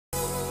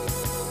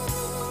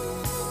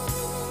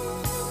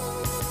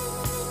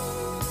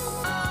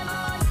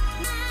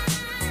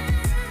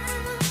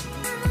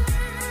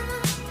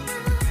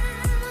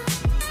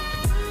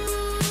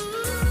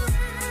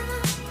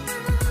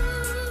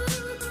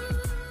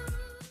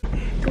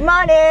Good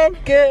morning.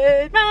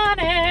 Good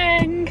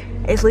morning.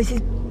 It's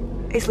Lucy's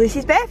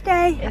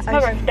birthday. It's my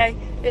birthday.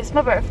 It's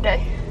my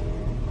birthday.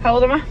 How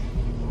old am I?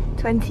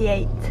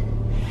 28.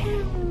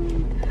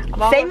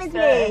 I'm Same as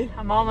me.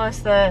 I'm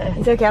almost there.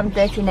 It's okay, I'm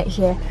 30 next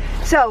year.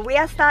 So we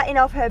are starting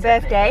off her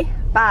birthday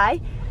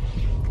by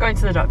going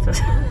to the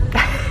doctors.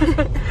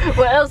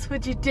 What else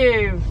would you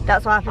do?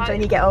 That's what happens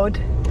when you get old.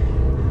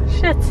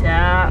 Shut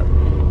up.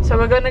 So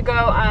we're gonna go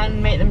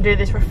and make them do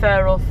this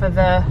referral for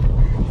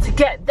to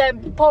get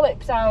them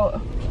polyps out.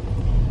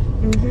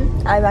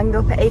 I rang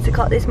up at 8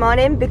 o'clock this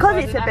morning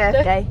because it's her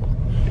birthday.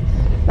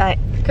 Right.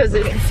 Because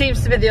it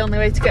seems to be the only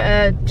way to get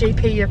a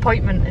GP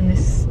appointment in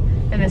this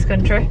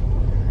country.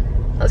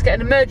 Let's get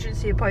an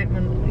emergency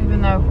appointment,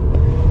 even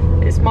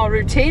though it's more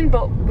routine,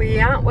 but we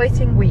aren't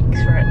waiting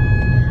weeks for it.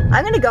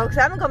 I'm gonna go because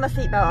I haven't got my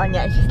seatbelt on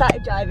yet. She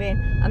started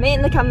driving. I'm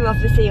hitting the camera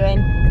off the ceiling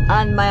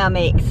and my arm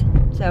aches.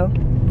 So,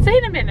 see you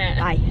in a minute.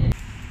 Bye.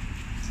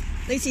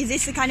 Lucy, is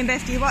this the kind of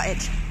birthday you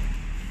wanted?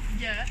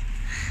 Yeah,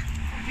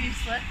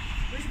 obviously.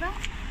 Where's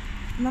that?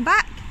 My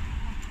back.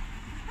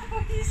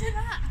 Why do you say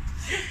that?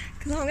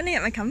 Because I'm gonna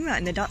get my camera out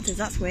in the doctor's.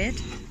 That's weird.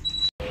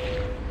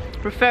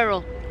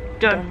 Referral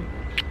done.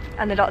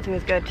 And the doctor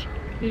was good.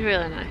 He's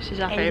really nice. He's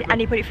our favourite. And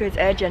he put it through as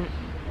urgent.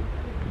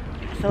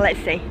 So let's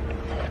see.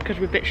 Because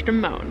we bitched and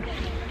moaned.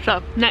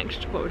 So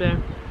next, what we're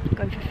doing?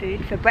 Going for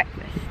food for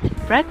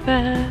breakfast.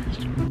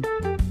 Breakfast.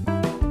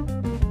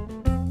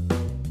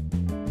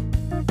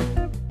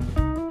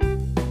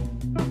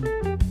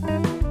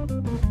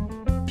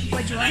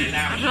 What do you want?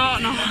 I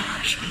don't know.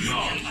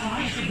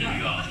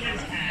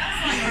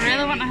 I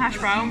really want a hash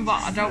brown,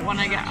 but I don't want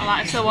to get.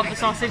 I still want the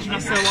sausage and I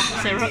still want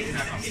the syrup.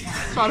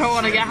 So I don't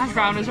want to get hash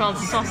brown as well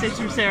as a sausage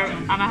and syrup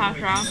and a hash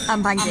brown.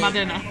 And pancakes. And my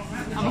dinner.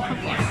 And my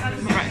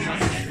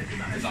breakfast.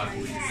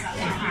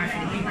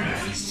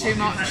 It's too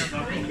much.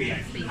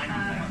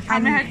 How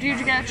many did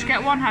you get? Did you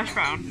get one hash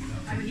brown?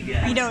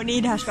 You don't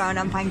need hash brown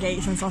and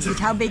pancakes and sausage.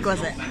 How big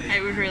was it?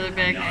 It was really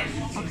big.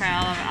 Okay,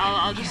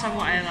 I'll just have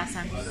what I ate last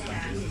time.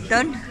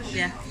 Done?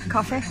 Yeah.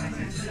 Coffee?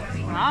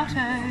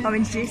 Latte.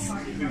 Orange juice?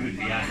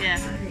 Yeah.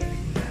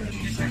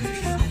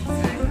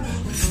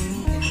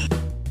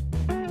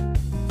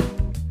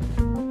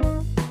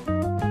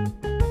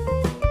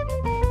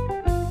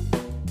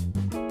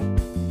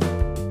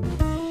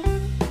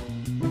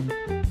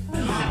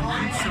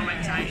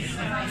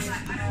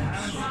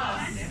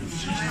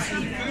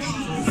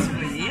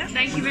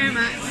 Thank you very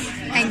much.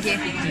 Thank you.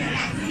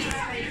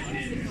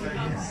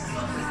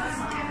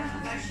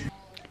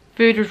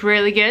 Food was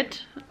really good.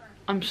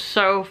 I'm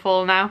so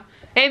full now.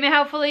 Amy,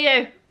 how full are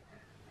you?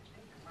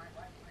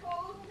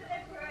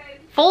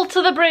 Full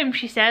to the brim,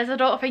 she says. I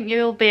don't think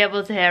you'll be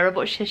able to hear her,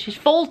 but she says she's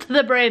full to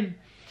the brim.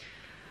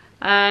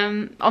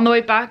 On the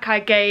way back, I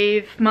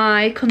gave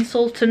my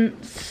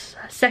consultant's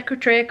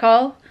secretary a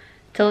call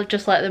to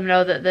just let them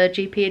know that the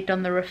GP had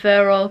done the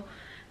referral.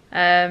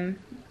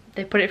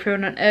 They put it through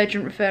on an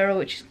urgent referral,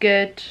 which is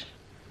good.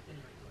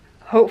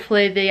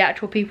 Hopefully the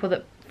actual people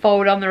that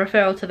forward on the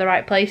referral to the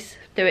right place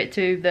do it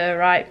to the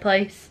right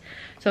place.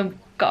 So I've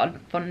got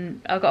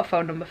a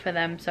phone number for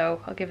them,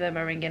 so I'll give them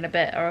a ring in a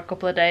bit or a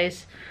couple of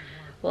days.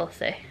 We'll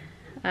see.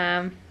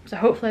 So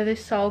hopefully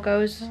this all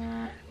goes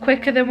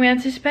quicker than we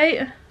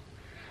anticipate.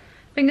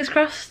 Fingers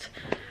crossed.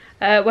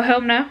 We're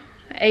home now.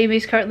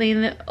 Amy's currently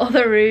in the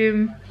other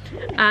room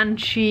and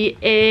she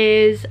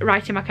is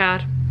writing my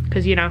card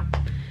because, you know,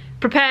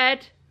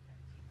 prepared.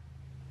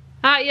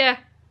 Aren't you?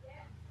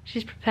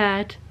 She's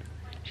prepared.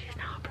 She's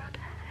not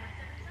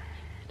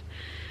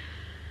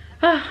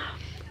prepared.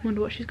 Wonder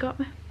what she's got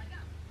me.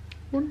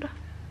 Wonder.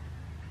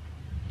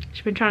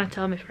 She's been trying to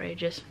tell me for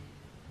ages.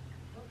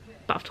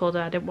 But I've told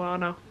her I didn't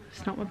want to know.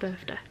 It's not my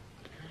birthday.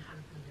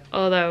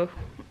 Although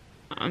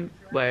I'm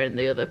wearing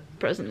the other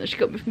present that she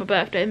got me for my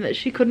birthday and that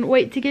she couldn't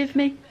wait to give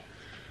me.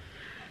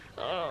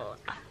 Oh,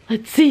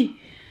 let's see.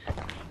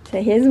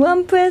 So here's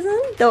one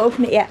present. Don't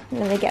open it yet.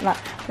 Let me get that.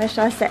 Where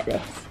shall I set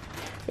this?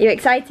 Are you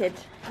excited?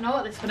 I know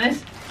what this one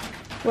is.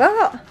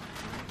 What?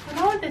 I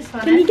know what this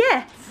one Can is. you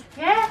guess?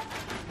 Yeah.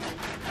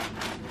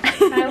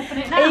 Can I open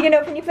it now? Are you going to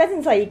open your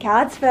presents or your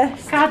cards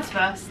first? Cards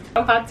first.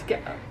 How hard to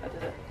get. Oh, I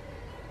did it.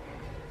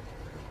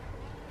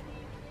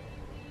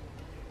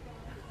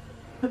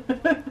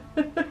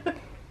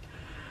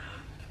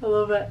 I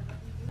love it.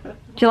 Do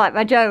you like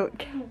my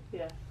joke?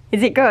 Yeah.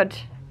 Is it good?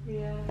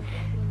 Yeah.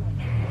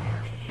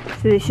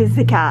 So this is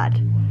the card.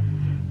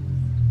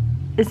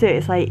 So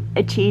it's like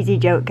a cheesy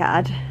joke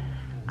card.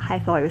 I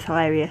thought it was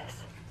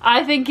hilarious.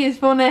 I think it's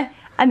funny.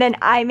 And then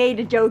I made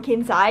a joke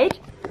inside.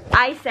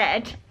 I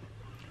said,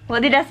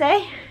 what did I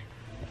say?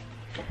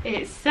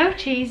 It's so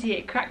cheesy,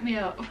 it cracked me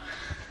up.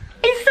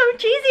 It's so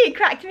cheesy, it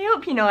cracked me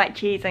up. You know, like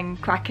cheese and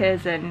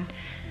crackers and...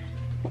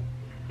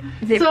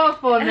 So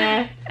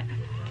funny.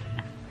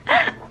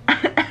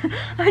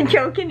 I'm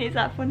joking, is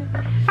that funny?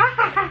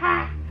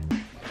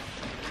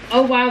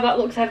 Oh wow, that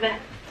looks heavy.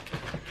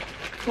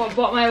 What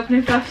am I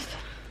opening first?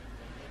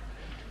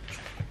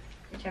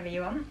 Whichever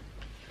you want.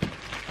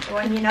 The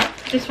one you know?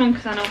 This one,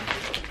 because I know.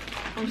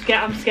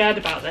 I'm scared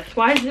about this.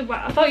 Why is it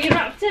wet? I thought you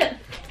wrapped it.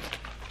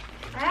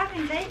 I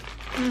haven't, eh?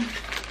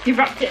 You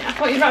wrapped it, I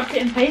thought you wrapped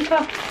it in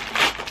paper.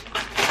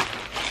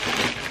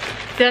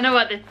 Don't know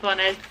what this one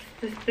is.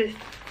 This.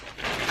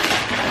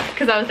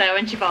 Because I was there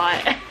when she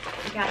bought it.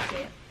 You can't see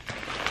it.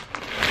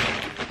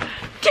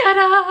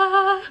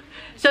 Ta-da!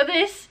 So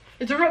this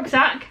is a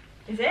rucksack.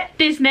 Is it?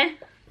 Disney.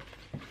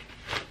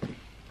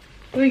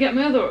 Let me get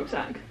my other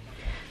rucksack.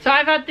 So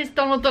I've had this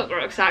Donald Duck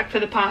rucksack for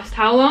the past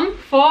how long?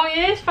 4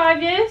 years?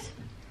 5 years?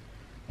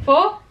 4?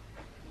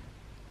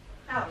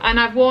 Oh. And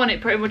I've worn it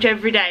pretty much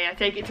every day. I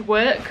take it to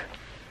work.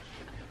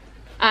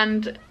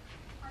 And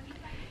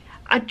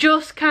I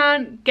just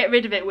can't get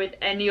rid of it with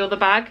any other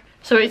bag.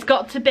 So it's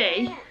got to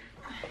be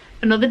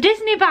another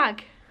Disney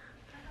bag.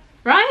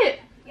 Right?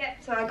 Yeah,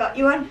 so I got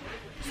you one.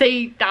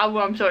 See, that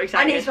one I'm so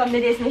excited. And it's from the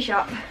Disney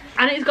shop.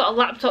 And it's got a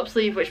laptop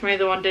sleeve, which my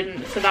other one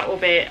didn't, so that will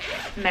be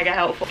mega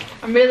helpful.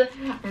 I'm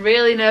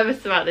really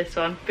nervous about this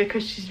one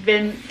because she's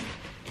been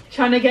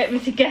trying to get me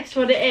to guess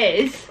what it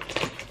is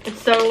for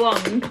so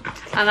long,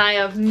 and I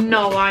have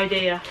no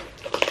idea.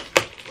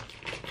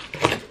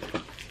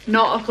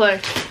 Not a clue.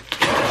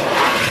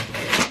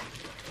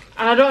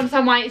 And I don't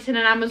understand why it's in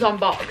an Amazon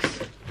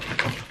box.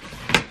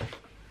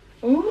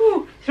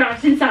 Ooh, it's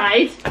wrapped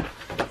inside.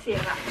 See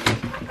that.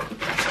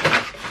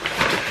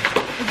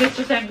 This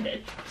just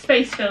ended.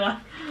 Space filler.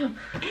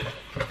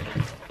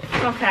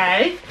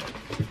 Okay.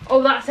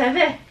 Oh, that's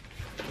heavy.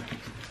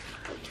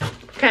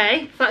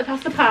 Okay, let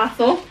past the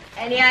parcel.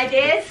 Any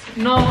ideas?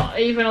 Not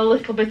even a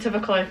little bit of a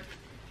clue.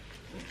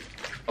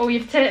 Oh,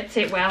 you've taped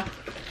it well.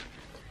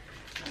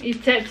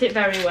 You've taped it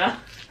very well.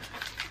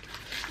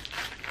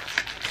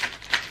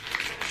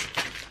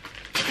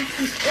 This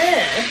is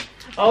it.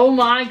 Oh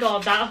my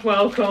god, that's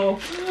well cool.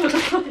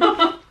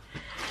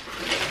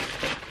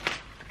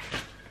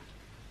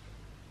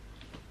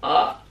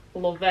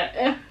 Love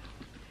it.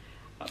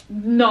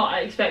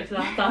 Not expecting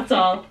that at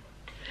all.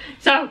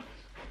 So,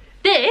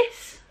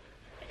 this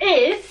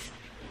is...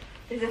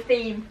 There's a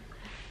theme.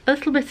 A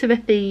little bit of a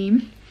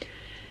theme.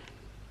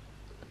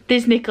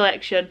 Disney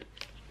collection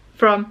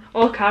from...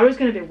 Oh, Cara's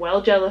going to be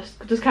well jealous.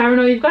 Does Cara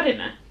know you've got it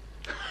now?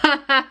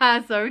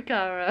 Sorry,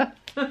 Cara.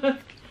 So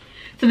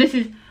this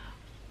is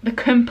the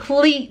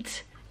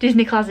complete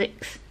Disney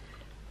classics.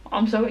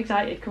 I'm so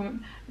excited.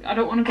 I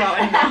don't want to go out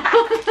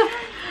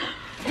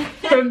anymore.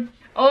 From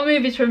all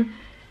movies from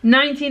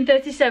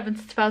 1937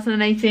 to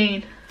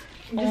 2018.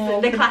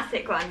 Just the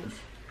classic ones.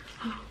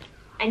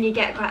 And you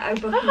get quite a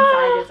book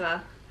inside as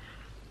well.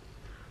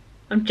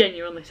 I'm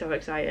genuinely so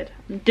excited.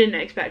 Didn't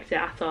expect it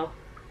at all.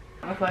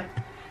 Okay.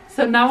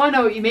 So now I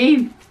know what you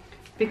mean.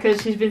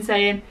 Because she's been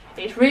saying,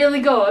 it's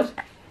really good.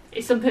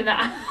 It's something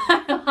that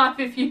I'll have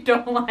if you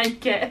don't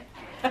like it.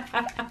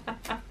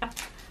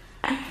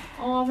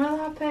 Oh, I'm really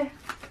happy.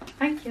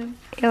 Thank you.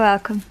 You're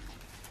welcome.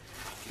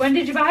 When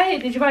did you buy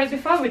it? Did you buy it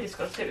before we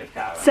discussed it with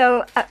Cara?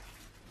 So,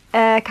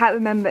 can't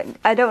remember.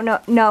 I don't know.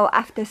 No,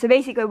 after. So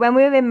basically, when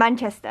we were in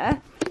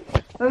Manchester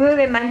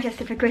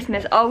for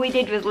Christmas, all we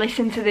did was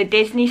listen to the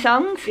Disney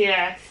songs.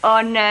 Yes.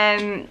 On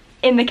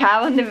in the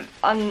car on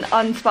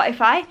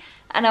Spotify,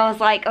 and I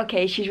was like,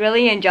 okay, she's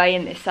really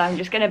enjoying this, so I'm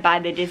just gonna buy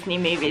the Disney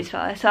movies for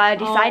her. So I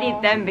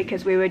decided then,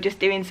 because we were just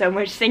doing so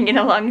much singing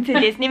along to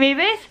Disney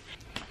movies.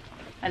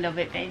 I love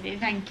it, baby.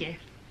 Thank you.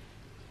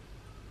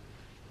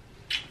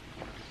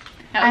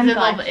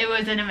 It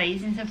was an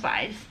amazing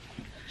surprise.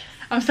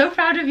 I'm so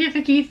proud of you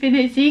for keeping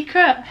it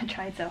secret. I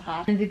tried so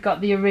hard. And they've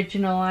got the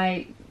original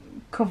like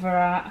cover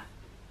art.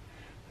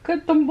 Look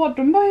at them, what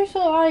Dumbo used to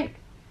look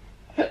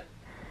like.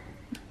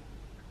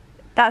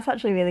 That's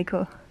actually really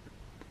cool.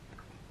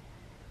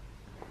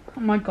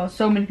 Oh my god,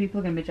 so many people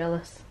are going to be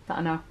jealous that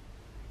I know.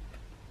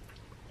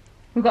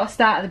 We've got to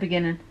start at the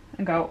beginning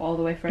and go all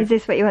the way through. Is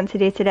this what you want to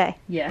do today?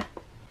 Yeah.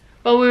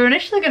 Well, we were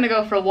initially going to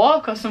go for a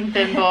walk or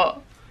something,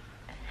 but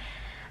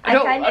I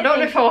don't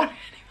know if I want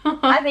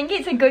anymore. I think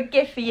it's a good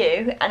gift for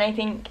you, and I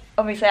think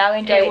obviously I'll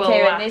enjoy it too.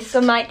 Last. And there's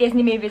some like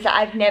Disney movies that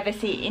I've never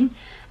seen,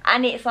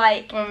 and it's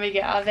like when we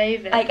get our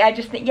baby. Like I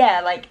just think,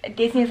 yeah, like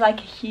Disney's like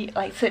a huge,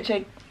 like such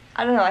a,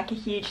 I don't know, like a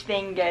huge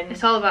thing, and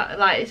it's all about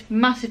like it's a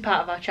massive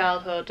part of our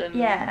childhood and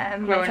yeah,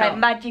 and growing it's like up.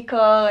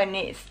 magical, and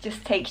it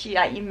just takes you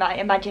like your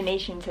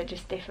imagination to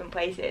just different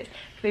places.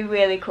 It'd be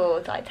really cool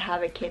to like to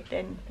have a kid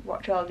and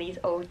watch all these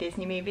old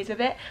Disney movies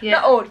with it. Yeah.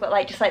 Not old, but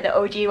like just like the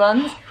OG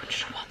ones.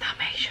 Just want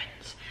Dalmatians.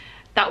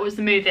 That was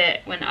the movie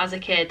when, as a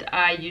kid,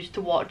 I used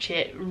to watch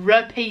it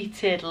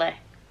repeatedly.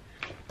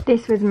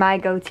 This was my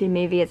go-to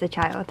movie as a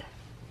child.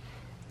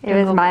 It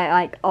was my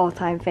like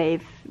all-time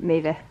fave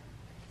movie.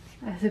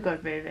 It's a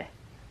good movie.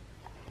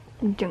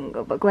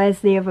 Jungle Book. Where's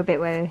the other bit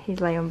where he's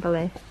like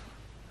unbelievable?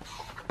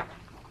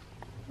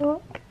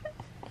 Look,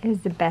 it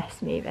was the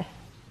best movie.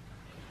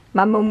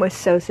 My mum was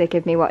so sick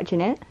of me watching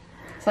it.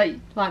 It's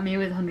like me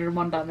with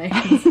 101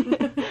 Dalmatians.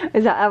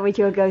 Is that how we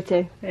your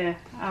go-to? Yeah,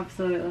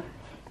 absolutely.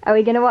 Are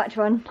we gonna watch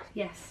one?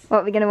 Yes. What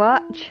are we gonna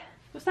watch?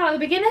 We'll start at the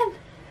beginning.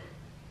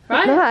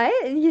 Right? Right,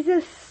 it's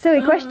a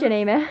silly question,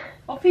 Amy.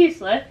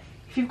 Obviously,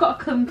 if you've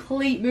got a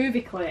complete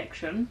movie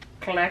collection,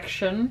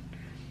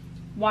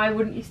 why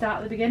wouldn't you start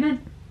at the beginning?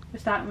 We're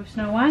starting with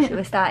Snow White. So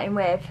we're starting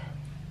with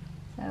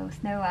So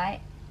Snow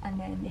White, and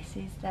then this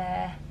is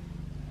the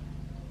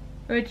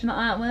original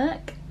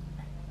artwork.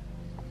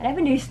 I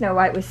never knew Snow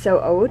White was so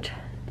old.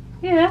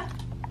 Yeah,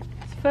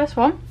 it's the first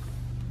one.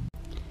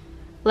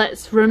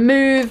 Let's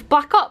remove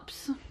Black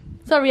Ops.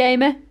 Sorry,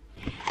 Amy.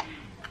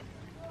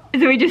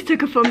 So we just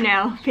took a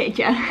thumbnail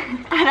picture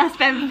and I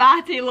spent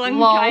far too long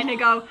trying to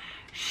go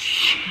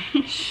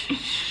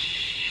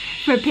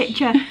for a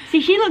picture.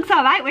 See, she looks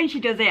alright when she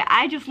does it.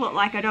 I just look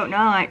like I don't know,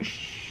 like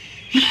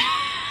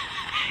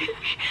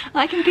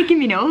like I'm picking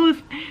my nose.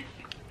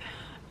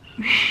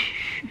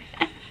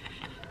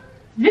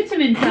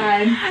 Vitamin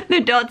time.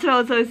 The doctor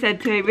also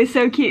said to me, it was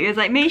so cute, he was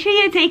like, make sure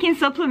you're taking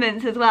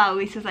supplements as well.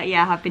 Lisa's like,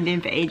 yeah, I have been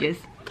doing for ages.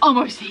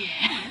 Almost a year.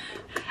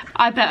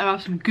 I better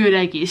have some good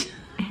eggies.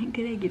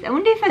 Good eggs. I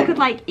wonder if I could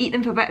like eat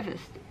them for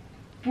breakfast.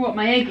 What,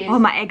 my eggies? Oh,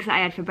 my eggs that I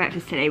had for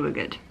breakfast today were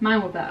good.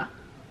 Mine were better.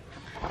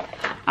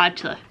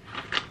 Actually,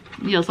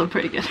 yours look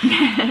pretty good. She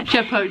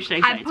had poached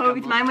eggs. I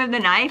poked mine with the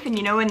knife, and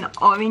you know when the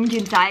orange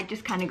inside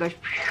just kind of goes,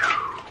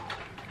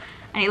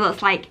 and it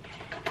looks like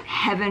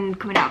heaven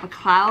coming out of a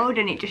cloud,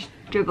 and it just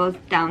dribbles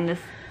down the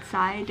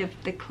side of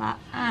the cloud.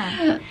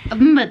 A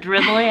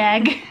dribbly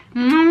egg.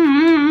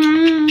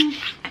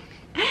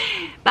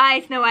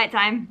 Bye, Snow White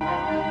time.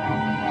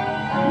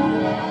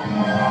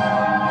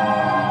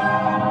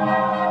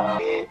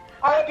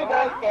 Happy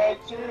birthday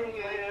to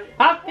you.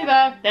 Happy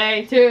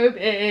birthday to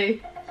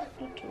me.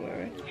 Not to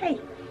worry. Hey.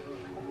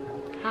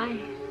 Hi.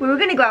 We were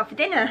gonna go out for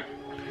dinner,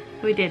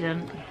 We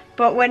didn't.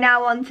 but we're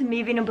now on to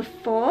movie number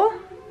 4.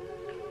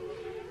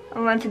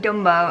 And we're on to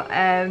Dumbo,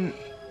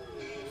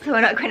 so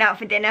we're not going out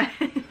for dinner.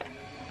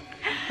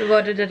 We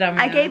ordered a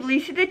Domino's. I gave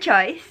Lucy the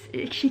choice.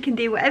 She can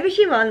do whatever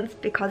she wants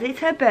because it's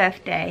her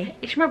birthday.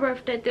 It's my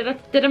birthday.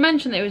 Did I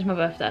mention that it was my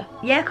birthday?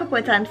 Yeah, a couple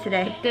of times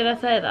today. Did I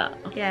say that?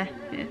 Yeah.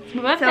 It's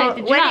my birthday. So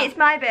Did you when know? it's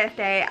my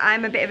birthday,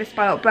 I'm a bit of a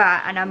spoiled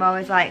brat, and I'm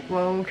always like,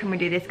 well, can we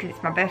do this because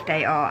it's my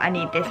birthday, or I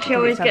need this She because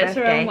always it's my gets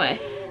birthday. her own way.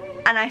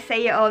 And I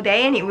say it all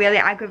day, and it really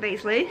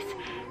aggravates Luce.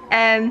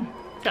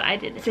 So I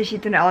did it. So she's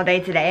done it all day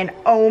today, and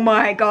oh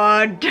my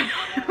god.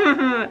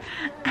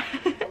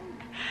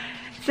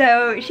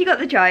 So she got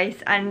the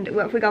choice, and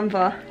what have we gone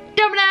for?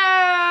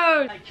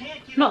 Domino's!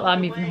 Not that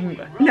I'm even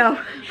hungry. No,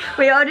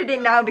 we ordered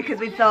it now because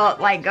we thought,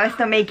 like, let's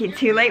not make it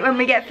too late when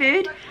we get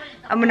food.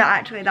 And we're not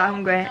actually that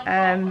hungry,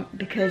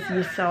 because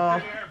you saw,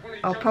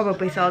 or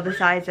probably saw, the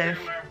size of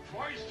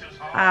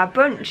our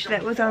brunch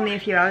that was only a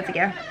few hours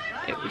ago.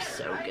 It was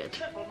so good.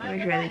 It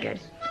was really good.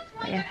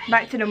 But yeah,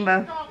 back to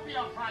Dumbo.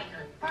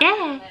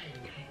 Yeah.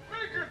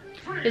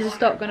 Is the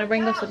stock gonna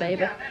bring us a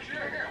baby?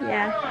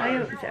 Yeah, I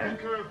hope so.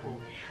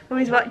 I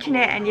was watching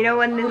it, and you know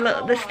when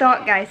the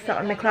stork guy sat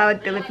on the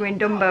cloud delivering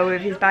Dumbo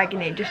with his bag,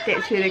 and it just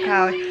dipped through the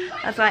cloud.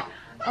 I was like,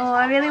 oh,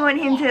 I really want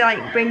him to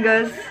like bring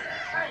us.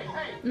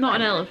 Not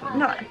an elephant.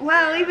 Not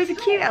well, he was a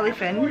cute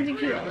elephant. It was a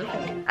cute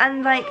elephant.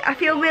 And like, I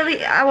feel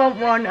really, I want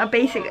one, I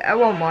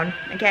want one,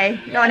 okay?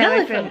 Not an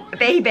elephant, a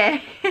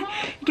baby.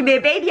 It can be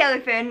a baby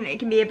elephant, it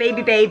can be a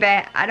baby,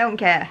 I don't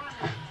care,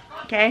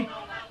 okay?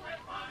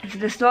 So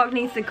the stork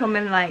needs to come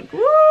and like,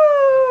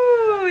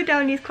 woo,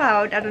 down his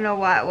cloud, I don't know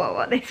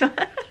what this one.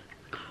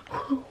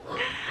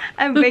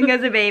 And bring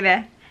us a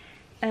baby.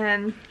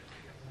 Have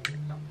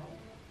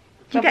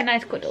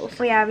nice cuddles.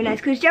 Oh yeah, have a nice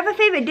cuddles. Do you have a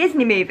favourite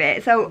Disney movie?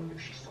 So,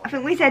 I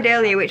think we said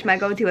earlier which my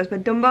go-to was,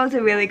 but Dumbo's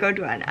a really good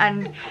one,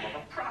 and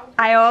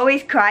I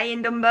always cry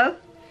in Dumbo.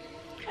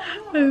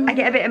 I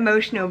get a bit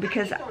emotional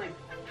because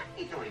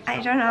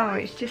I don't know,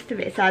 it's just a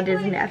bit sad,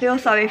 isn't it? I feel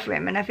sorry for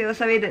him, and I feel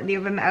sorry that the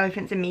other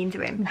elephants are mean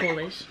to him.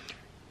 Bullies.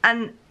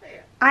 And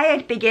I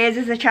had big ears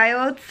as a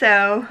child,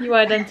 so You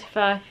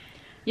identify.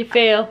 You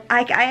feel.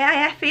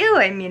 I feel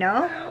him, you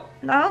know.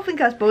 I don't think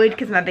I was bullied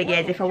because of my big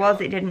ears. If I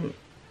was, it didn't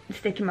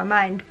stick in my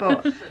mind,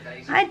 but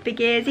I had big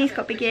ears, he's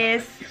got big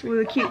ears, we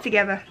were cute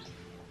together.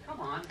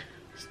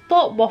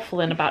 Stop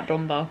waffling about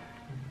Dumbo.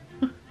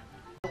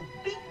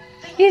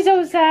 He's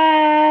so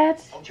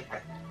sad.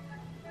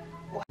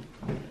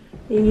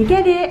 You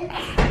get it?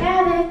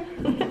 Get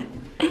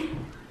it.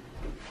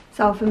 It's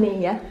all for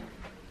me, yeah?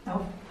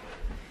 No.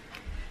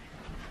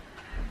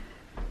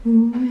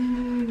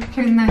 I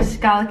think this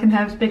garlic and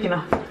herb's big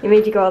enough. You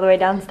made you go all the way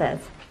downstairs.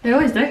 They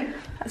always do.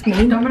 That's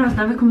mean. Domino's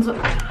never comes up.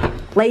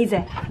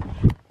 Lazy.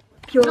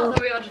 Pure. Not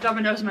that we order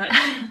Domino's much.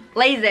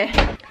 Lazy.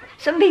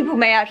 Some people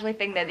may actually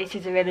think that this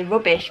is a really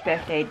rubbish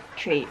birthday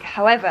treat.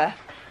 However,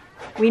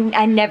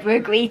 I never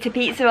agree to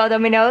pizza or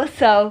Domino's,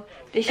 so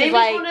this is Amy's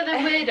like one of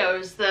them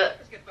weirdos that,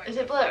 is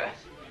it blurry?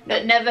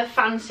 That never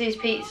fancies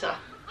pizza.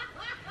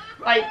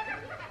 Like,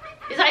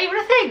 is that even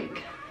a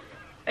thing?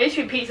 I used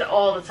to eat pizza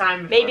all the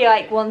time. maybe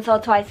like once or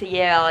twice a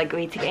year I'll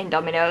agree to getting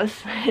Domino's.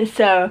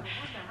 So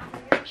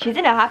she's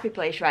in a happy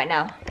place right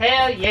now.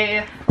 Hell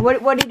yeah.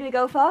 What did we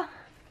go for?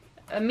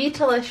 A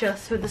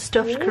meatalicious with the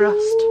stuffed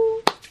crust.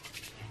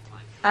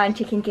 And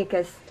chicken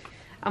kickers.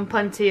 And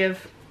plenty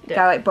of dip.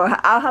 Garlic butter.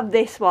 I'll have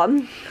this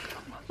one.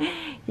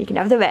 You can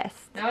have the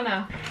rest.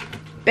 No.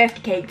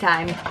 Birthday cake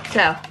time.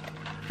 So,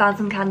 found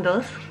some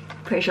candles.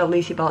 Pretty sure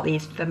Lucy bought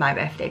these for my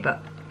birthday,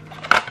 but...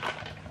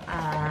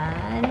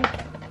 And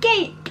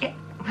cake!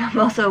 I'm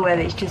also aware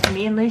that it's just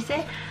me and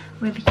Lucy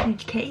with a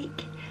huge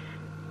cake.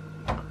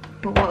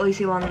 But what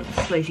Lucy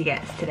wants, Lucy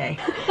gets today.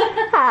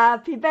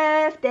 Happy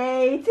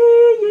birthday to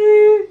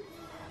you.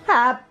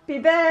 Happy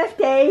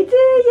birthday to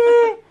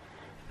you.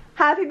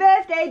 Happy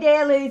birthday,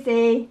 dear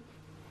Lucy.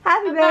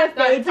 Happy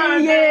birthday to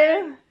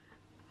you.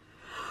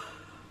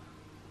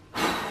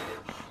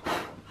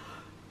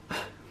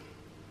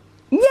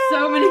 Yay!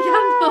 So many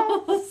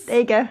candles. There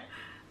you go.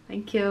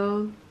 Thank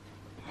you.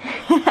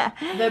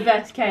 The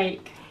best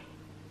cake.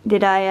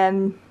 Did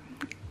I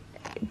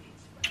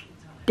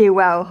do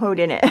well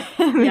holding it?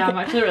 Yeah, I'm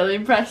actually really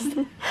impressed.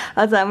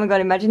 I was like, oh my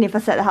god, imagine if I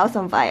set the house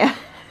on fire.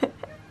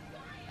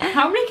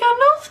 How many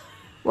candles?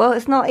 Well,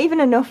 it's not even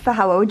enough for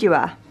how old you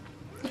are.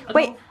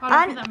 Wait,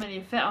 I don't think that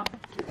many fit on.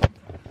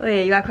 Oh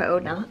yeah, you are quite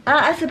old now.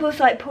 Aren't I supposed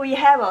to like pull your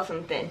hair or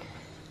something?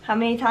 How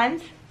many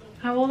times?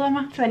 How old am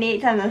I?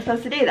 28 times I'm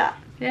supposed to do that.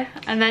 Yeah,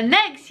 and then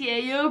next year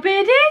you'll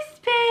be this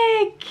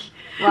big.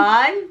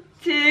 1,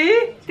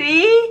 2,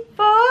 3,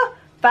 4,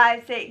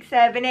 5, 6,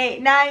 7,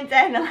 8, 9,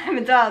 10,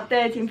 11, 12,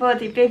 13,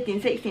 14,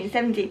 15, 16,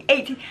 17,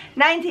 18,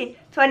 19,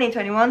 20,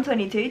 21,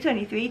 22,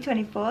 23,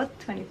 24,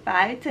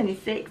 25,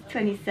 26,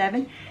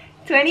 27,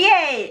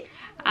 28.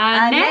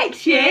 And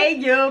next year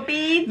you'll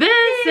be the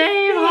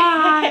same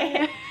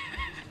height.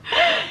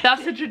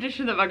 That's a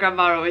tradition that my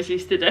grandma always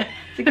used to do.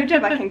 It's a good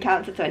job I can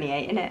count to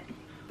 28, isn't it?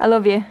 I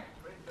love you.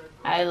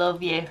 I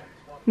love you.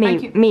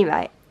 Me,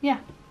 right? Yeah.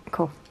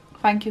 Cool.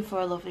 Thank you for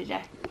a lovely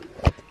day.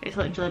 It's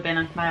literally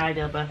been my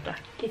ideal birthday.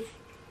 Kiss.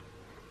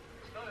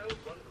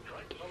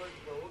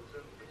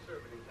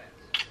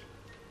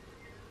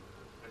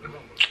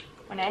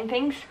 Wanna end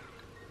things?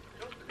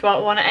 Do I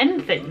want to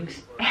end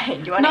things? Do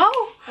you wanna, No.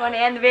 Wanna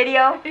end the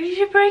video?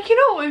 You're breaking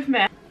up with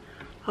me.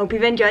 Hope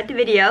you've enjoyed the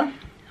video.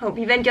 Hope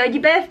you've enjoyed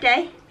your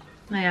birthday.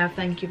 I have,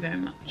 thank you very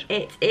much.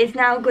 It is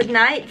now good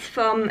night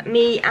from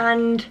me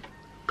and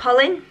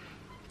Colin.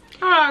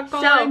 Alright,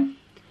 So, Colin.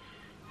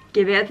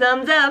 give it a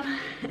thumbs up.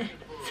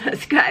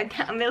 Subscribe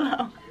down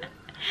below.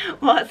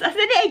 What's I said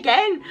it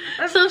again?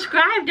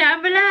 Subscribe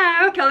down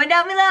below. Comment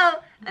down below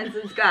and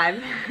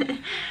subscribe.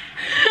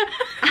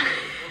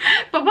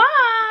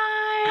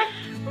 Bye-bye.